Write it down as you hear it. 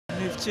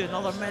move to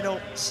another medal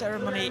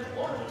ceremony.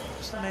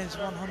 It's the men's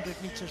 100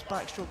 metres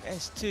backstroke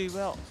S2.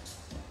 Well,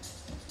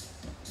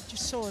 you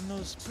just saw in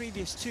those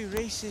previous two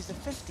races, the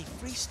 50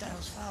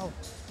 freestyles, wow.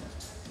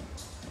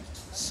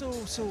 So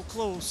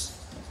close.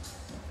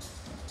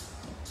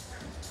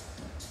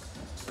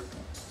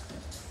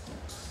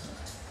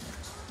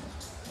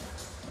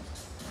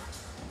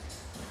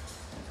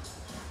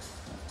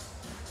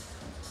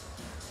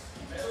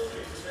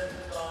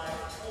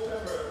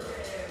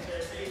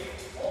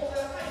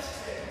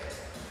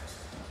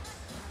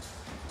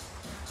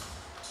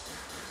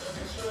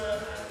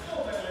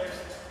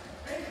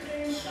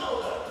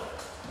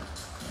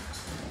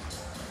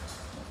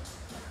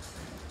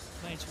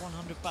 Men's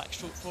 100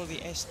 backstroke for the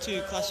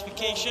S2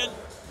 classification.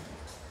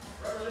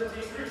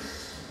 Representing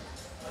Greece,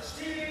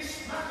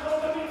 Aristeidis,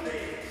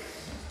 MAKRODIMITRIS.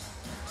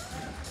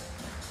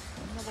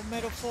 Another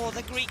medal for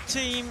the Greek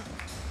team.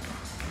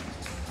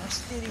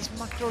 Aristeidis,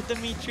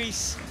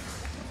 MAKRODIMITRIS.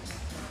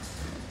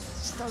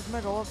 Third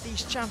medal of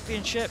these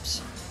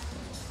championships.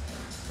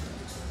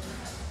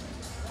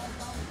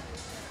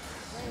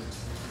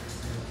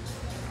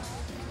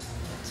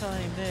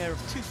 Time there of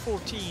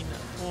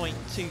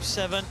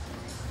 2:14.27.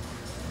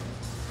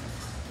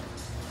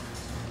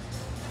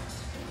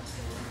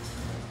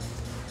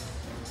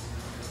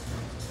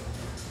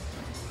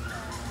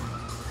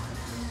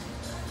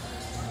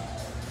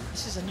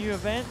 This is a new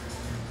event,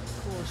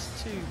 of course,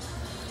 to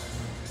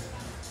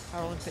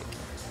Paralympic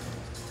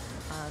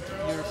and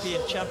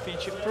European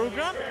Championship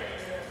programme.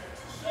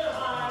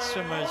 And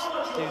swimmers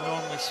do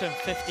normally swim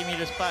 50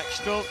 metres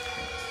backstroke.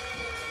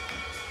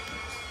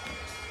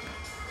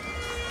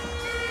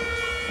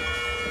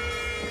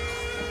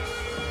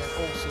 They're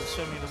also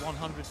swimming the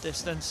 100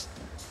 distance.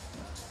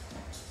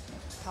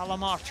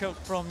 PALAMARCHUK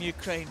from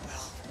Ukraine,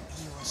 well,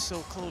 he was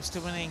so close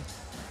to winning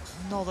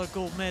another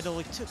gold medal.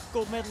 He took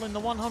gold medal in the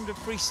 100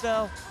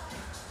 freestyle.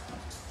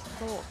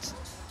 Thought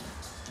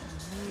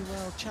may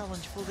well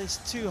challenge for this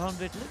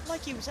 200. Looked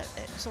like he was out,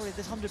 sorry,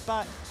 this 100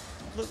 back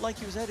looked like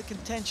he was out of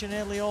contention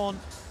early on.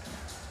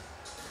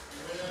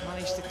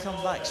 Managed to come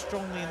back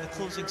strongly in the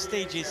closing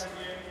stages.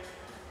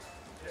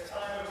 A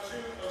time of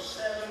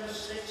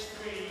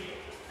 2:07.63,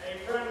 a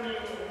brand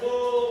new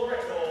world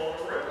record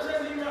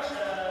representing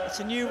Russia. It's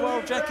a new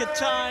world record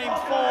time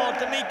for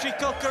Dmitrii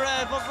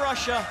KOKAREV of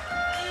Russia.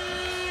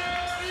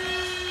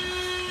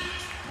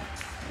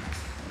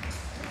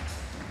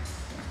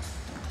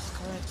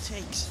 KOKAREV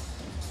takes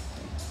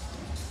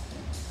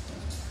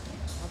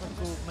another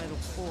gold medal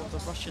for the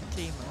Russian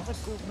team, another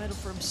gold medal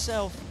for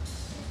himself.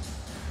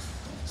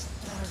 It's the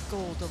third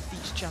gold of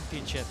these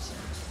championships.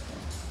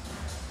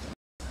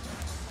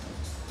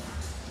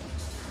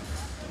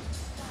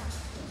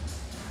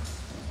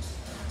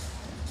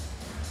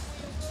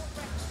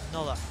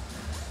 Another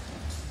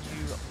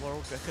new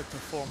world record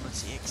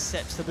performance. He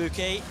accepts the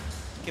bouquet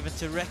given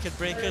to record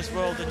breakers,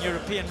 world and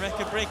European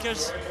record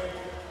breakers.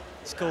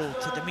 It's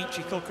gold to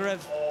Dmitrii KOKAREV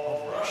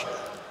of Russia.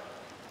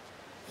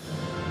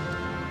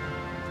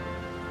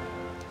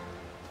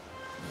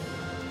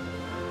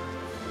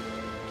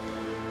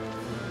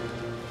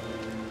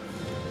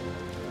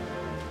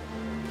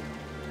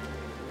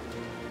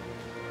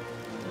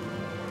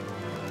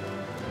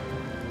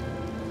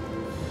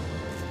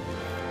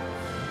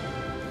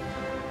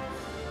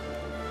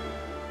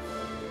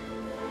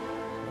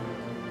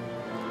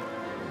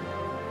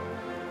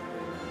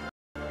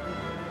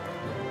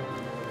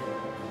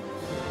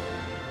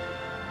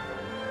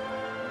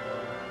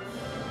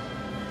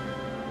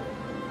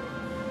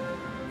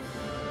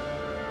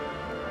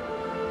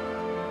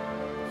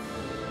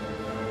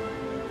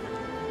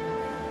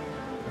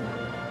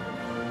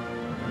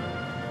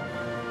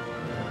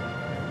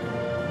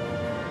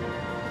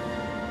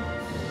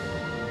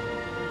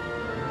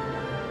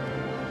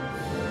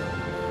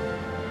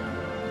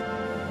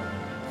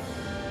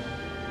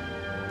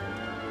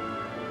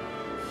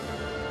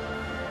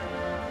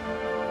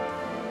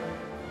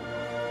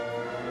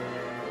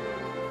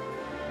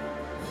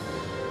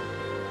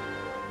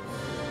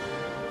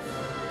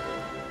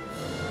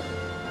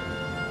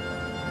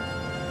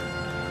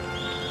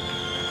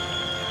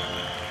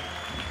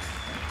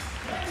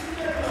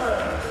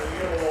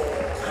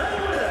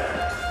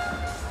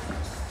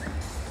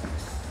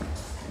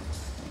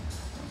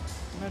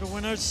 Medal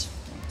winners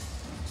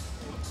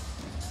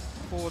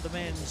for the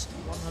men's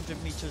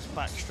 100 metres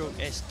backstroke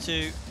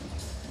S2.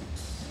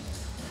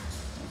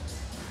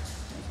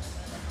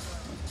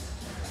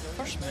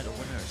 First medal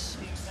winners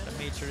at a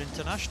major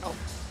international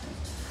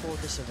for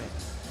this event.